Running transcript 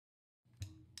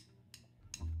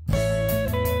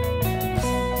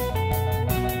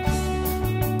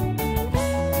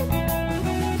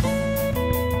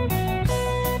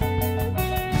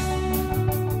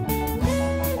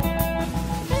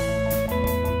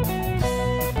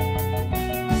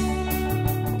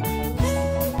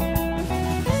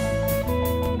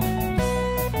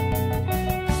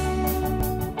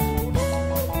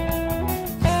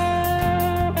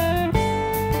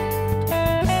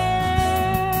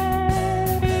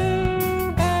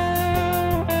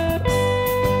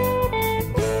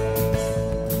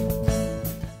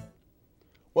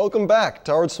Welcome back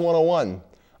to Arts 101.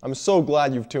 I'm so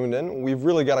glad you've tuned in. We've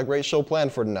really got a great show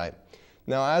planned for tonight.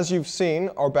 Now, as you've seen,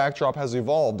 our backdrop has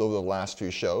evolved over the last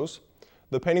few shows.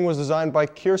 The painting was designed by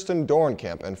Kirsten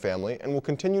Dorenkamp and family and will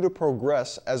continue to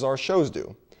progress as our shows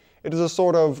do. It is a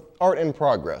sort of art in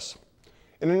progress.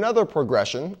 In another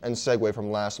progression and segue from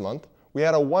last month, we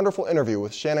had a wonderful interview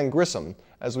with Shannon Grissom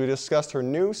as we discussed her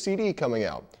new CD coming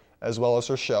out, as well as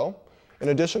her show. In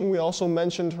addition, we also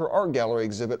mentioned her art gallery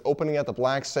exhibit opening at the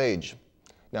Black Sage.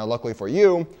 Now, luckily for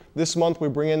you, this month we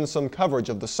bring in some coverage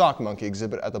of the Sock Monkey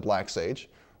exhibit at the Black Sage,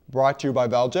 brought to you by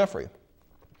Val Jeffrey.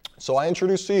 So I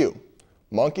introduce to you,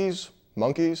 monkeys,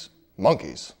 monkeys,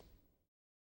 monkeys.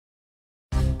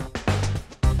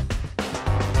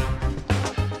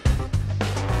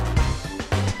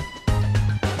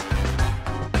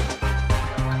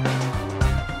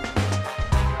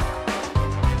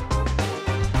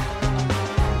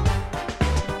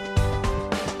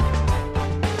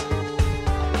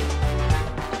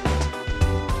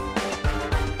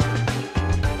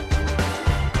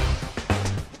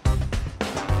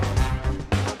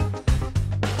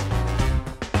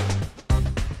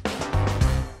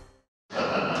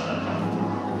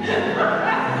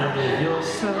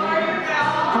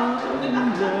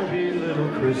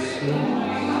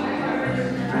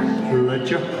 Let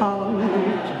your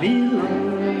heart be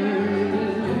light.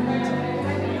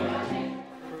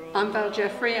 I'm Val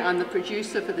Jeffrey. I'm the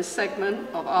producer for this segment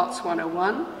of Arts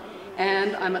 101,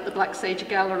 and I'm at the Black Sage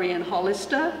Gallery in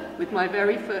Hollister with my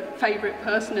very favorite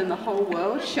person in the whole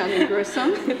world, Shannon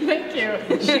Grissom. Thank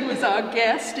you. She was our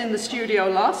guest in the studio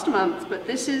last month, but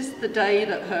this is the day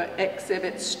that her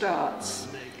exhibit starts.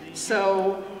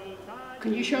 So,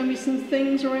 can you show me some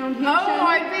things around here, Oh, Shannon?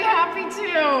 I'd be happy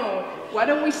to. Why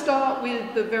don't we start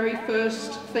with the very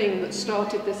first thing that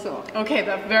started this off? Okay,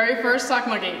 the very first sock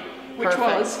monkey. Which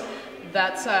was?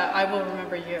 That's I Will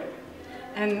Remember You.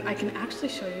 And I can actually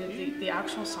show you the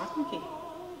actual sock monkey.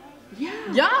 Yeah.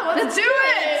 Yeah, let's do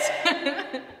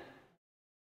it!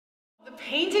 The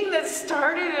painting that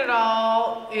started it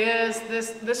all is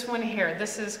this one here.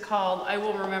 This is called I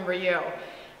Will Remember You.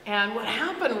 And what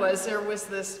happened was there was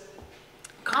this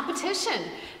competition,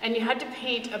 and you had to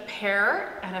paint a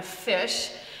pear and a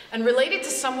fish and relate it to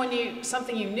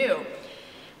something you knew.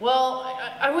 Well,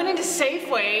 I went into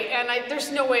Safeway, and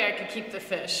there's no way I could keep the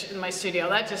fish in my studio.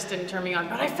 That just didn't turn me on.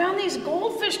 But I found these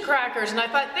goldfish crackers, and I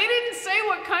thought they didn't say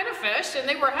what kind of fish, and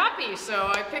they were happy,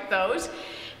 so I picked those.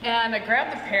 And I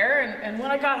grabbed the pear, and when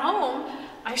I got home,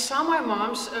 I saw my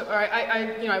mom's,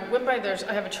 I went by there,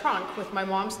 I have a trunk with my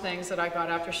mom's things that I got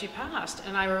after she passed,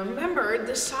 and I remembered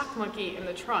the sock monkey in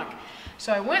the trunk.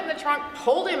 So I went in the trunk,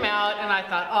 pulled him out, and I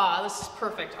thought, this is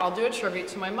perfect. I'll do a tribute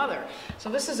to my mother. So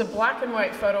this is a black and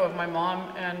white photo of my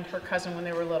mom and her cousin when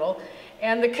they were little.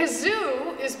 And the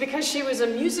kazoo is because she was a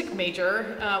music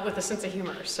major with a sense of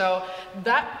humor. So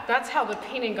that's how the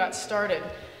painting got started.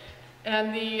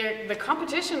 And the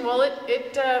competition, well,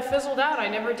 it fizzled out. I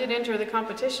never did enter the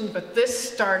competition, but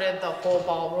this started the whole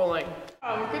ball rolling.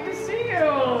 Oh, good to see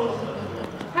you.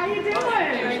 How you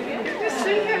doing? Good to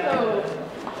see you.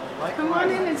 Come on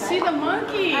in and see the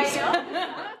monkeys.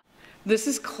 This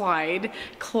is Clyde.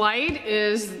 Clyde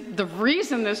is the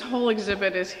reason this whole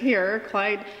exhibit is here.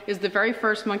 Clyde is the very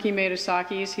first monkey made of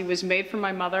sakis. He was made for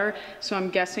my mother, so I'm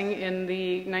guessing in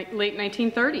the late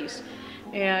 1930s.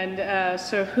 And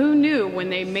so who knew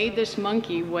when they made this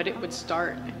monkey what it would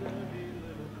start?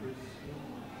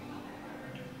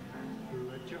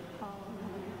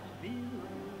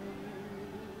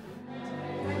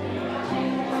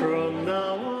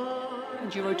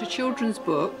 And you wrote a children's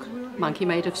book, Monkey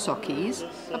Made of Sockies,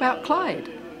 about Clyde.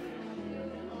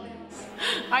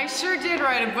 I sure did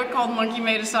write a book called Monkey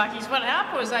Made of Sockies. What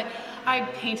happened was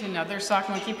I'd paint another sock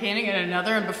monkey painting and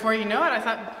another, and before you know it, I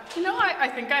thought, I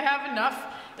think I have enough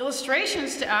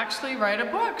illustrations to actually write a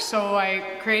book. So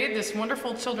I created this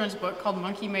wonderful children's book called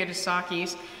Monkey Made of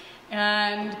Sockies.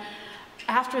 And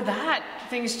after that,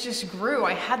 things just grew.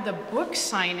 I had the book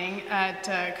signing at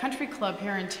a country club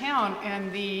here in town,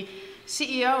 and the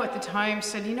CEO at the time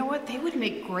said, you know what, they would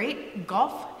make great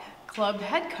golf club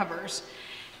head covers.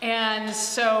 And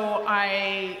so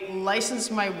I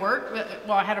licensed my work.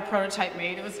 Well, I had a prototype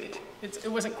made.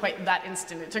 It wasn't quite that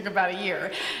instant. It took about a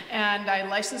year. And I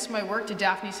licensed my work to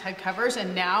Daphne's Head Covers,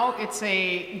 and now it's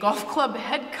a golf club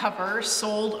head cover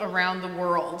sold around the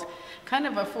world. Kind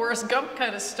of a Forrest Gump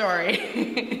kind of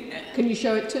story. Can you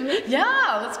show it to me?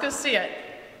 Yeah, let's go see it.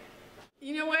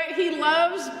 You know what? He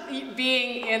loves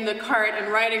being in the cart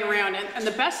and riding around. And the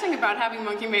best thing about having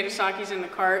Monkey Made of Sakis in the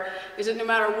cart is that no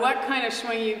matter what kind of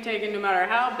swing you've taken, no matter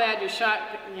how bad your shot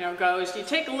goes, you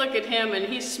take a look at him and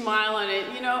he's smiling.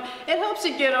 It helps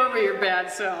you get over your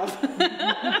bad self.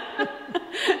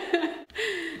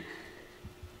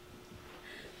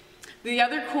 The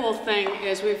other cool thing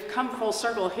is we've come full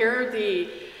circle here.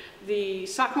 The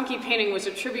sock monkey painting was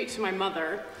a tribute to my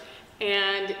mother.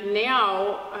 And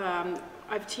now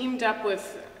I've teamed up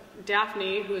with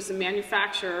Daphne, who is the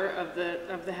manufacturer of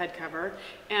the head cover,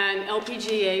 and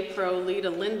LPGA pro Lita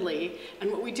Lindley.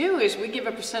 And what we do is we give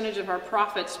a percentage of our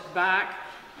profits back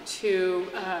to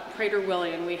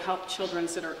Prader-Willi, and we help children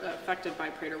that are affected by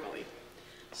Prader-Willi.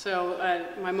 So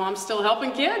my mom's still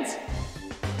helping kids.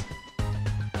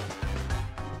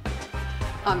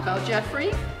 I'm Val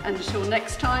Jeffrey, and until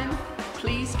next time,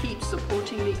 please keep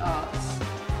supporting the arts.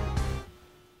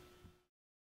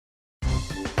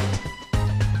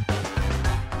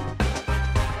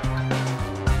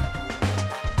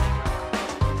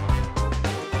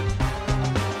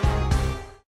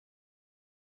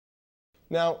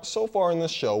 Now, so far in this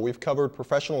show, we've covered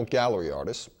professional gallery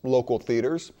artists, local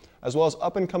theaters, as well as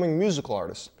up-and-coming musical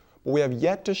artists, but we have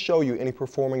yet to show you any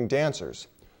performing dancers.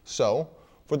 So,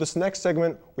 for this next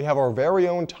segment, we have our very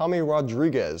own Tommy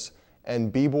Rodriguez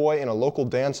and B-Boy in a local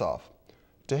dance-off.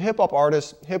 To hip-hop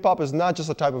artists, hip-hop is not just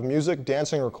a type of music,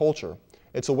 dancing, or culture.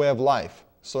 It's a way of life.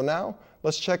 So now,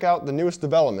 let's check out the newest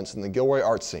developments in the Gilroy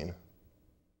art scene.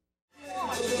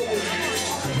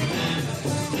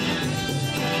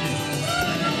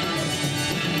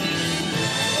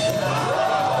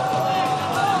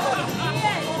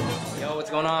 What's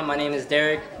going on? My name is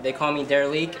Derek. They call me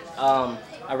Derek.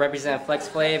 I represent Flex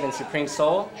Flav and Supreme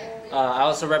Soul. I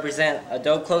also represent a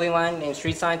dope clothing line named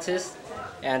Street Scientist,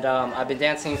 and I've been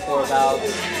dancing for about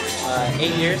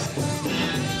 8 years.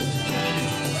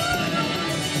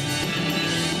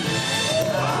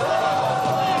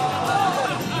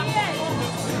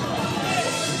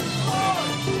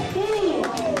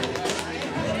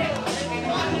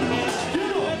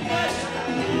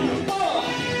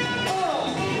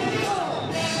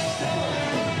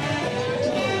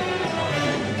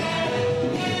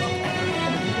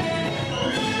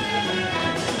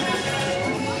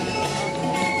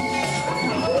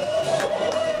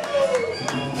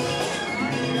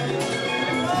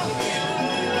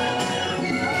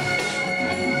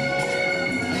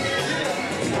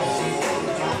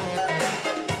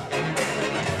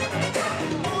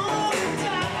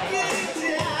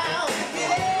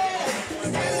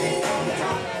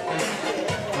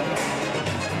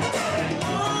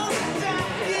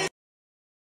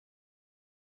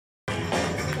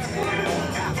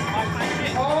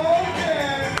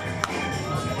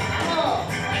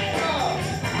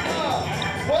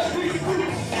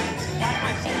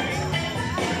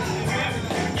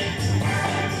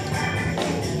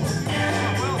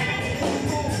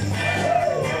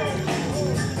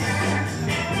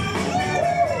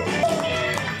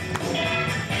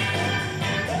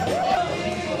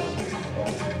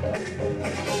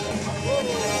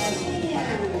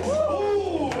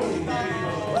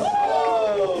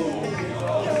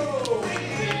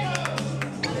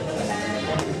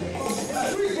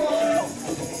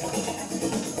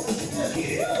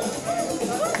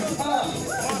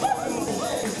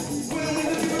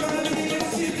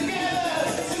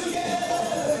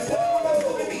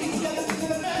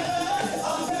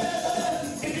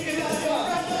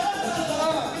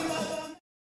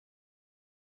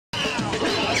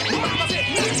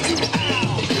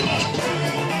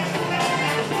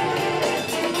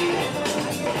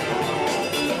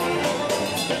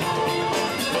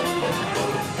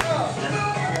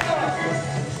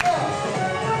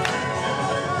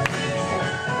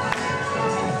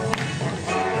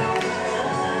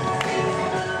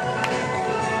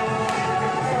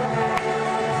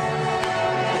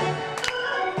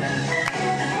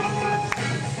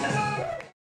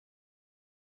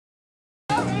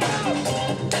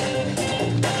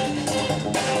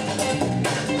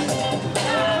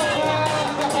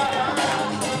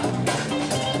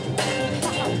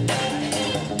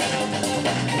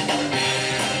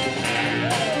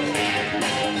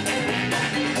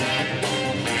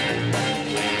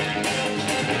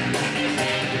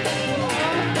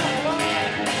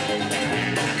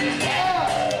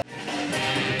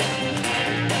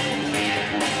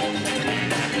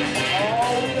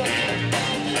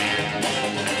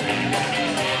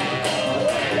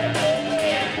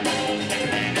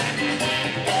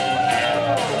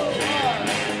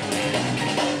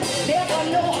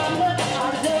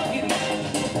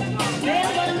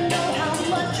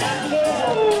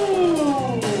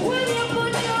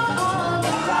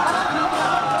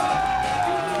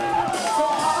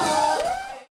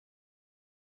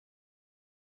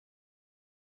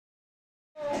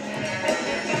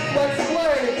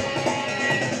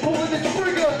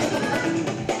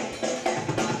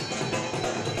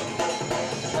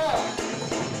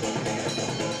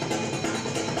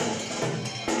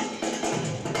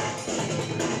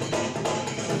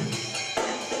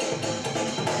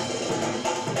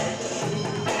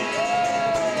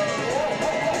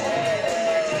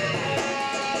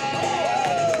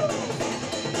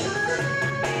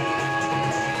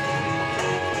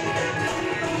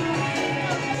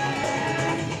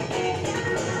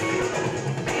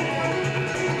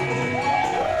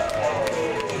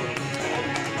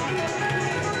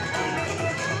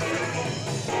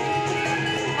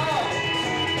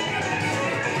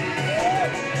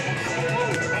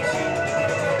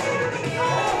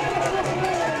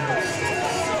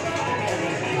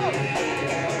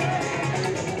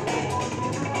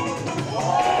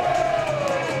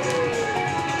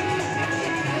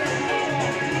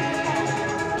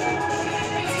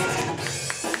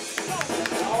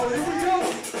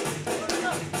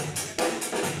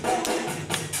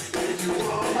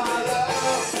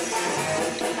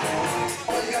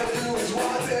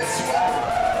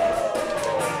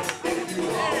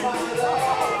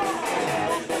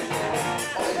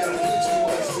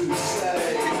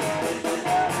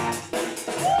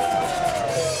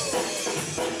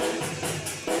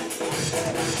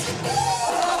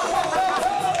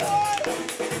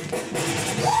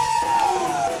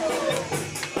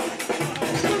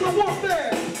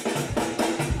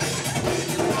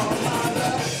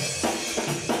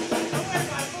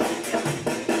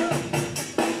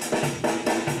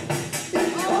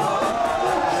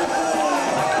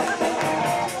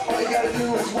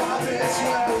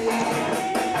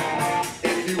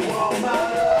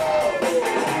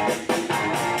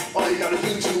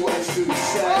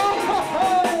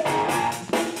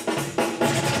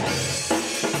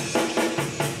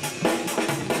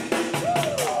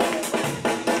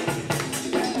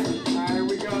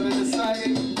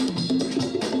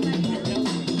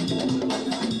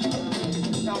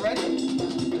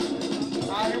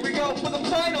 out for the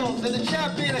finals and the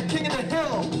champion at King of the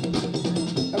Hill.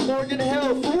 And Morgan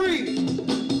Hill, 3,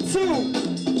 2,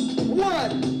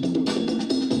 1.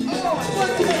 Oh,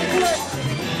 let's go.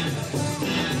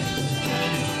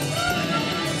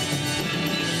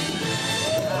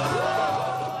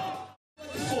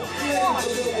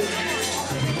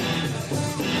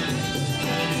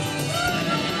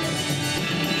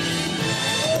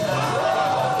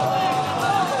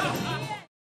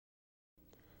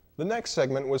 The next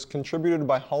segment was contributed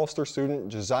by Hollister student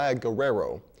Josiah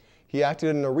Guerrero. He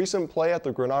acted in a recent play at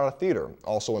the Granada Theater,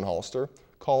 also in Hollister,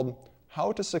 called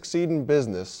How to Succeed in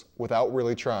Business Without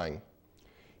Really Trying.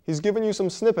 He's given you some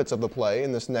snippets of the play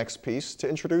in this next piece to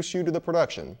introduce you to the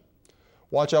production.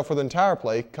 Watch out for the entire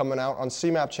play coming out on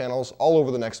CMAp channels all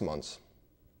over the next months.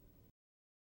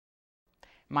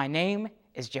 My name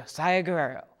is Josiah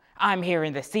Guerrero. I'm here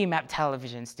in the CMAP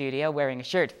television studio wearing a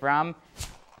shirt from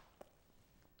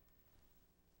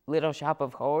Little Shop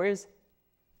of Horrors?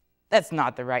 That's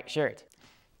not the right shirt.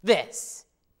 This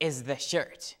is the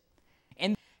shirt.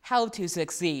 In How to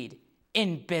Succeed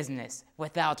in Business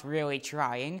Without Really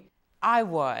Trying, I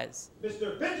was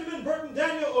Mr. Benjamin Burton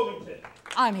Daniel Ovington.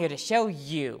 I'm here to show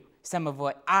you some of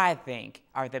what I think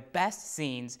are the best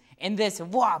scenes in this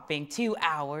whopping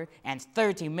 2-hour and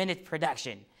 30-minute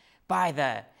production by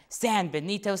the San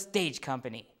Benito Stage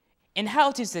Company. In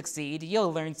How to Succeed,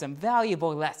 you'll learn some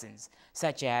valuable lessons,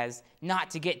 such as not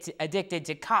to get addicted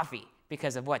to coffee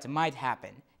because of what might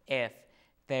happen if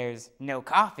there's no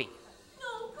coffee.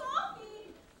 No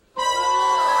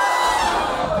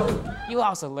coffee! You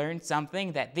also learn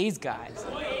something that these guys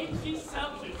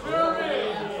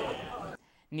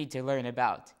need to learn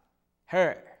about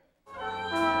her.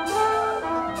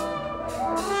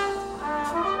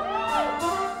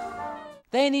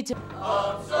 They need to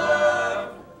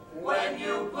Observe when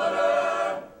you put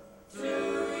her to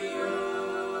use.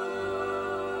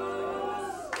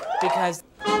 Because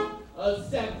a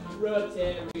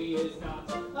secretary is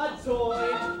not a toy.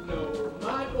 No,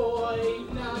 my boy,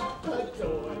 not a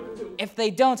toy. if they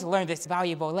don't learn this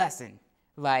valuable lesson,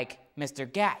 like Mr.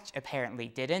 Gatch apparently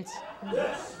didn't.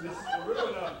 Yes, this is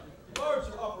really a large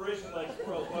operation like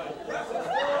worldwide.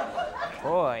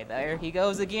 Boy, there he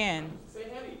goes again. Say,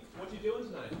 Hetty, what you doing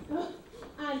tonight?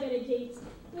 I've got a date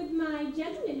with my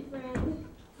gentleman friend.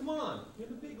 Come on, you're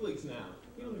the big leagues now.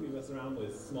 You don't need to be messing around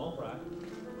with small fry.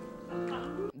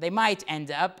 They might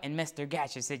end up in Mr.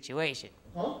 Gatch's situation.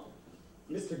 Huh?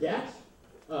 Mr. Gatch?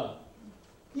 Oh.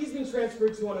 He's been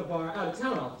transferred to one of our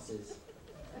out-of-town offices.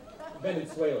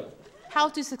 Venezuela. How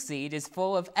to Succeed is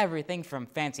full of everything from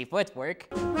fancy footwork,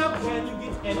 How can you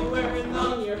get anywhere and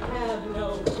on your have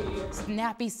no fear?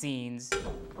 snappy scenes,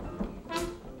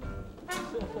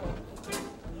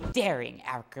 daring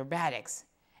acrobatics,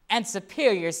 and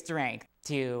superior strength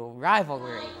to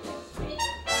rivalry,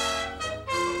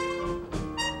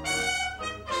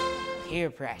 peer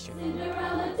pressure,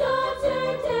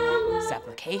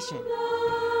 supplication,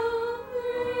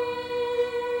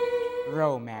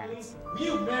 romance,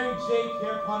 You Mary J.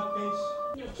 Pierpont Finch.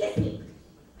 No, kiss me.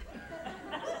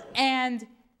 and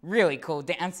really cool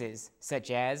dances such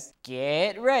as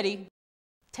get ready,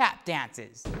 tap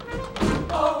dances,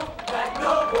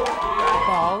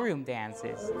 ballroom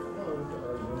dances,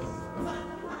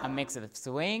 a mix of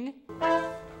swing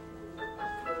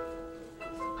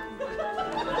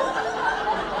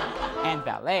and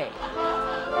ballet,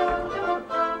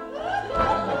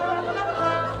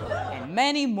 and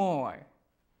many more.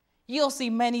 You'll see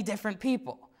many different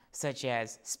people, such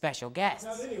as special guests,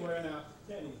 Not anywhere now,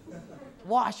 can you?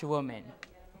 washwomen,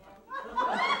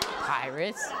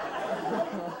 pirates,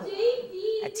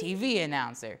 a TV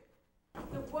announcer,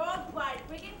 The worldwide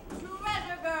biggest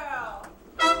treasure girl.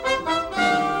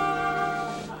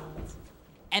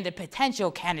 and a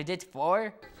potential candidate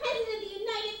for, President of the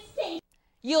United States.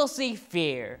 you'll see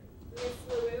fear. Miss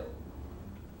LaRue.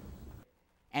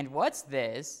 And what's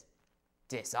this?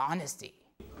 Dishonesty.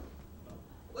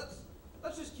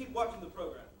 Let's just keep watching the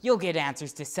program. You'll get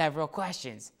answers to several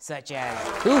questions, such as,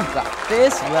 who got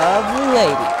this lovely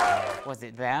lady? Was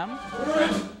it them?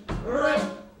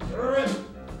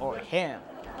 Or him?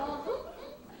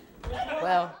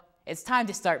 Well, it's time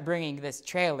to start bringing this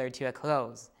trailer to a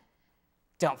close.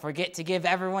 Don't forget to give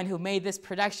everyone who made this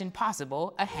production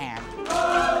possible a hand,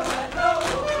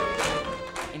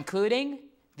 including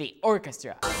the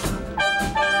orchestra.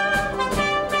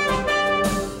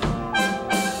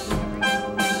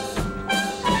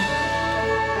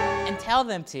 And tell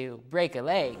them to break a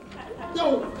leg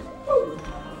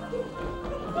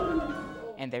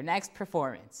in their next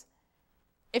performance.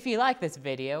 If you like this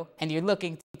video and you're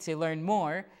looking to learn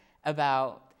more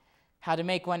about How to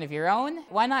make one of your own?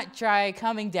 Why not try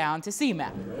coming down to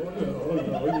CMAP?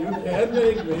 No, you can't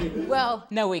make me. Well,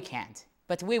 no we can't,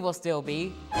 but we will still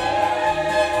be.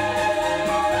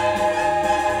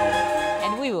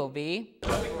 And we will be.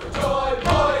 Joy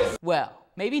Boys! Well,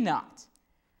 maybe not.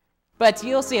 But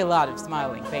you'll see a lot of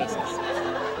smiling faces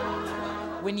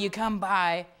when you come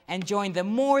by and join the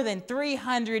more than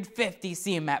 350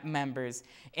 CMAP members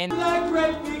in the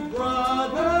great big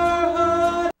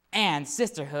brotherhood and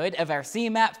sisterhood of our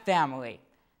CMAP family.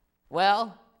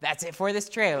 Well, that's it for this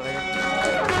trailer.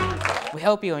 We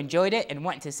hope you enjoyed it and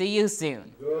want to see you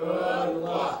soon. Good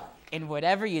luck in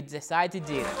whatever you decide to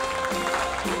do.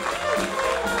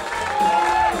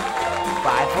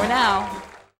 Bye for now.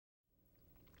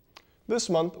 This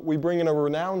month, we bring in a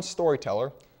renowned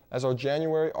storyteller as our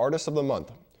January Artist of the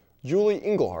Month, Julie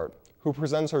Englehart, who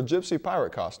presents her gypsy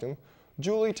pirate costume.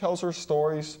 Julie tells her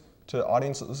stories to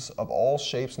audiences of all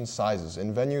shapes and sizes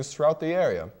in venues throughout the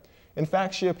area. In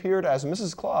fact, she appeared as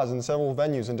Mrs. Claus in several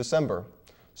venues in December.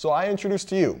 So I introduce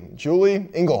to you, Julie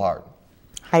Englehart.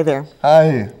 Hi there.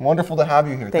 Hi, wonderful to have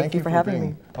you here. Thank you for having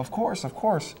me. Of course, of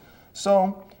course.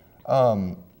 So,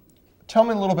 tell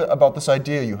me a little bit about this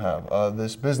idea you have,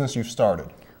 this business you've started.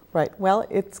 Right, well,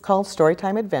 it's called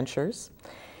Storytime Adventures,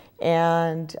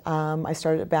 and I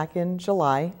started it back in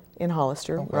July in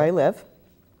Hollister, where I live.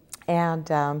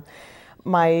 And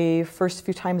my first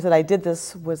few times that I did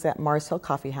this was at Mars Hill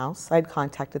Coffee House. I'd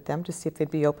contacted them to see if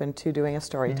they'd be open to doing a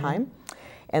story time,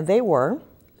 and they were.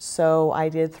 So I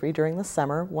did 3 during the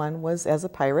summer. One was as a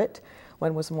pirate,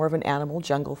 one was more of an animal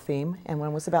jungle theme, and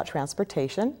one was about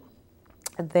transportation.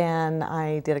 Then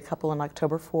I did a couple in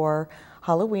October for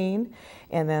Halloween,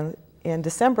 and then in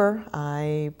December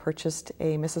I purchased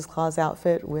a Mrs. Claus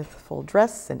outfit with full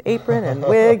dress and apron and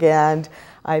wig, and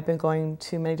I've been going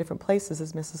to many different places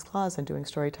as Mrs. Claus and doing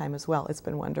story time as well. It's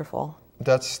been wonderful.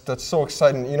 That's so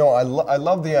exciting. You know, I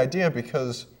love the idea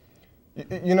because,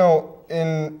 you know,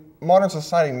 in modern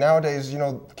society nowadays, you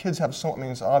know, kids have so, I mean,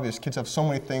 it's obvious, kids have so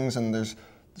many things and there's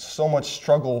so much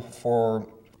struggle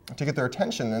to get their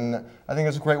attention, and I think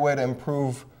it's a great way to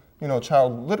improve, you know,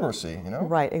 child literacy, you know?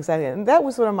 Right, exactly, and that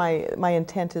was one of my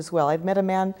intent as well. I'd met a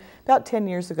man about 10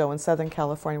 years ago in Southern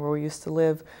California where we used to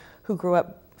live who grew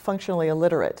up functionally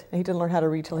illiterate, and he didn't learn how to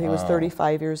read till he was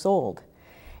 35 years old.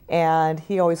 And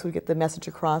he always would get the message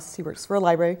across, he works for a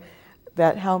library,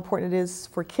 that how important it is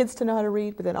for kids to know how to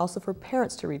read, but then also for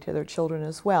parents to read to their children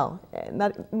as well.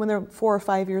 Not when they're 4 or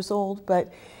 5 years old,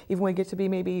 but even when we get to be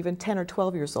maybe even 10 or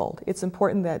 12 years old. It's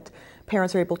important that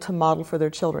parents are able to model for their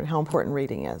children how important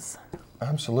reading is.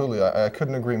 Absolutely, I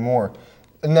couldn't agree more.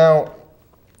 Now,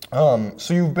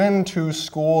 so you've been to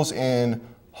schools in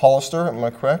Hollister, am I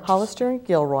correct? Hollister and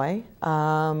Gilroy.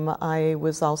 I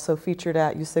was also featured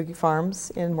at Usagi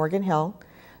Farms in Morgan Hill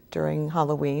during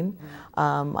Halloween.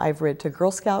 I've read to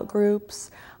Girl Scout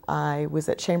groups. I was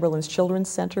at Chamberlain's Children's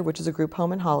Center, which is a group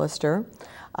home in Hollister.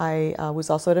 I was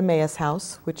also at Emmaus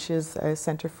House, which is a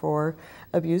center for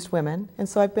abused women. And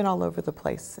so I've been all over the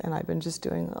place, and I've been just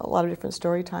doing a lot of different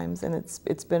story times, and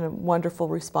it's been a wonderful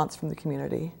response from the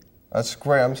community. That's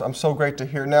great. I'm so great to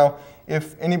hear. Now,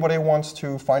 if anybody wants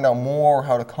to find out more,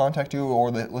 how to contact you,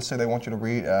 or let's say they want you to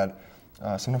read at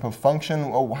some type of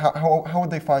function, how would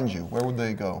they find you? Where would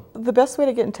they go? The best way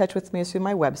to get in touch with me is through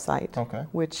my website,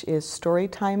 which is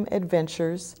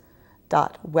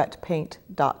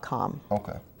storytimeadventures.wetpaint.com.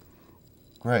 Okay,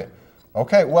 great.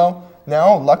 Okay, well,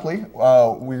 now, luckily,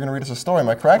 we're going to read us a story, am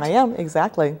I correct? I am,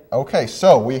 exactly. Okay,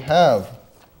 so we have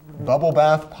Bubble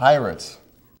Bath Pirates.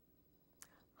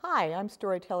 Hi, I'm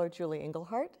storyteller Julie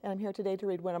Englehart, and I'm here today to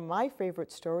read one of my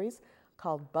favorite stories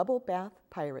called Bubble Bath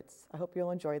Pirates. I hope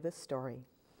you'll enjoy this story.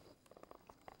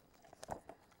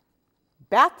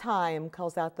 Bath time,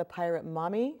 calls out the pirate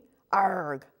mommy.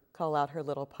 Arg, call out her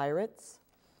little pirates.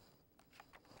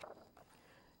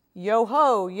 Yo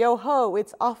ho,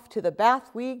 it's off to the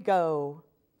bath we go.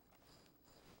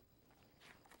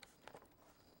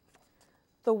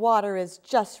 The water is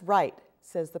just right,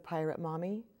 says the pirate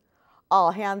mommy.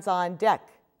 All hands on deck,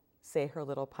 say her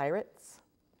little pirates.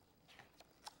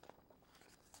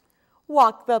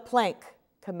 Walk the plank,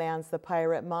 commands the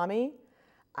pirate mommy.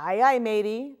 Aye, aye,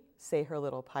 matey, say her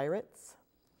little pirates.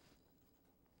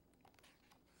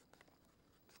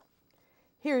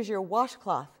 Here's your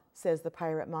washcloth, says the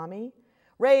pirate mommy.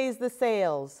 Raise the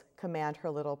sails, command her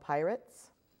little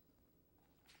pirates.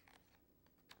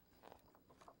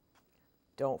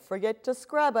 Don't forget to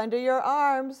scrub under your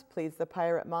arms, pleads the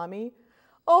pirate mommy.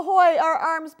 Ahoy, our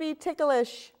arms be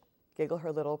ticklish, giggle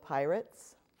her little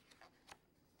pirates.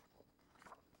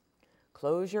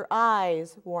 Close your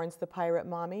eyes, warns the pirate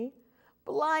mommy.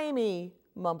 Blimey,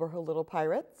 mumble her little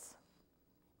pirates.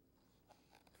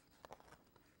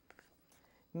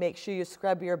 Make sure you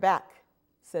scrub your back,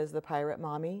 says the pirate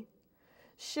mommy.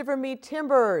 Shiver me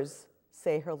timbers,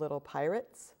 say her little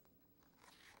pirates.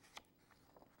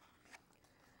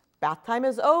 Bath time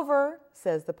is over,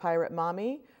 says the pirate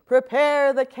mommy.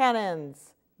 Prepare the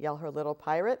cannons, yell her little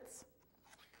pirates.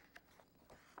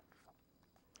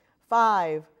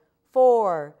 5,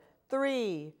 4,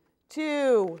 3,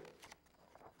 2,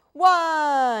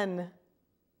 1.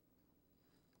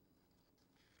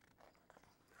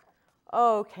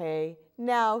 Okay,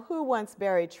 now who wants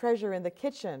buried treasure in the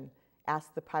kitchen?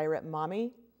 Asked the pirate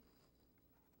mommy.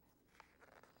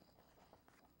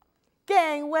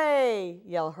 Gangway,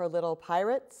 yell her little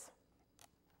pirates.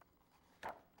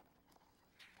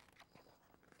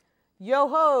 Yo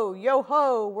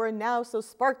ho, we're now so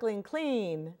sparkling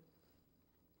clean.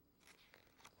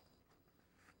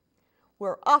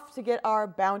 We're off to get our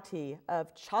bounty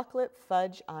of chocolate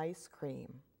fudge ice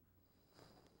cream.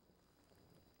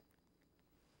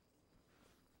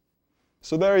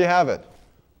 So there you have it,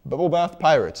 Bubble Bath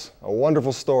Pirates, a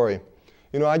wonderful story.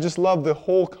 You know, I just love the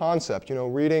whole concept. You know,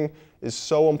 reading is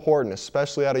so important,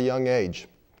 especially at a young age.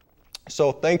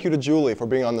 So thank you to Julie for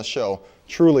being on the show.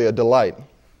 Truly a delight.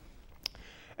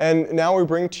 And now we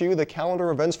bring to you the calendar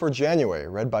events for January,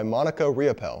 read by Monica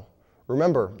Riopel.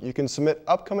 Remember, you can submit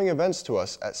upcoming events to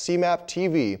us at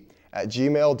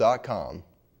cmaptv@gmail.com.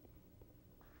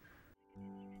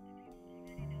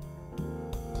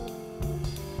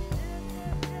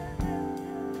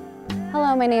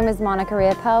 Hello, my name is Monica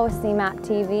Riopel with CMAP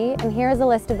TV, and here is a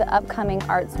list of the upcoming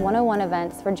Arts 101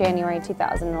 events for January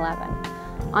 2011.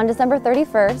 On December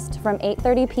 31st, from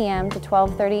 8:30 p.m. to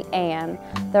 12:30 a.m.,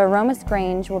 the Aromas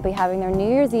Grange will be having their New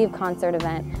Year's Eve concert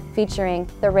event featuring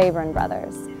the Rayburn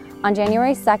Brothers. On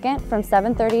January 2nd, from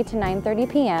 7:30 to 9:30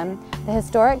 p.m., the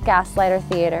historic Gaslighter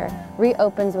Theater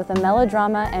reopens with a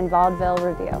melodrama and vaudeville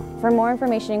review. For more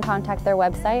information, you can contact their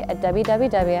website at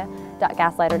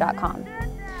www.gaslighter.com.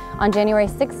 On January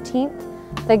 16th,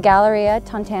 the Galleria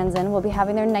Tontanzin will be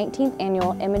having their 19th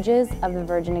annual Images of the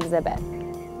Virgin exhibit,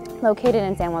 located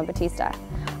in San Juan Bautista.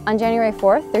 On January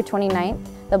 4th through 29th,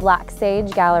 the Black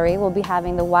Sage Gallery will be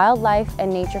having the wildlife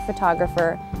and nature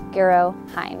photographer Gilroy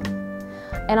San.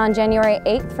 And on January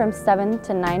 8th from 7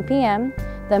 to 9 p.m.,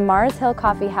 the Mars Hill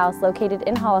Coffee House located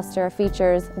in Hollister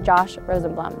features Josh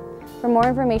Rosenblum. For more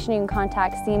information, you can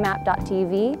contact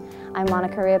cmap.tv. I'm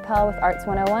Monica Riopel with Arts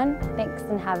 101. Thanks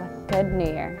and have a good New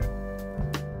Year.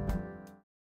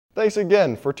 Thanks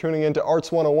again for tuning in to Arts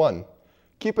 101.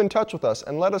 Keep in touch with us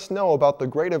and let us know about the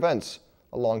great events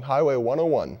along Highway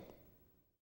 101.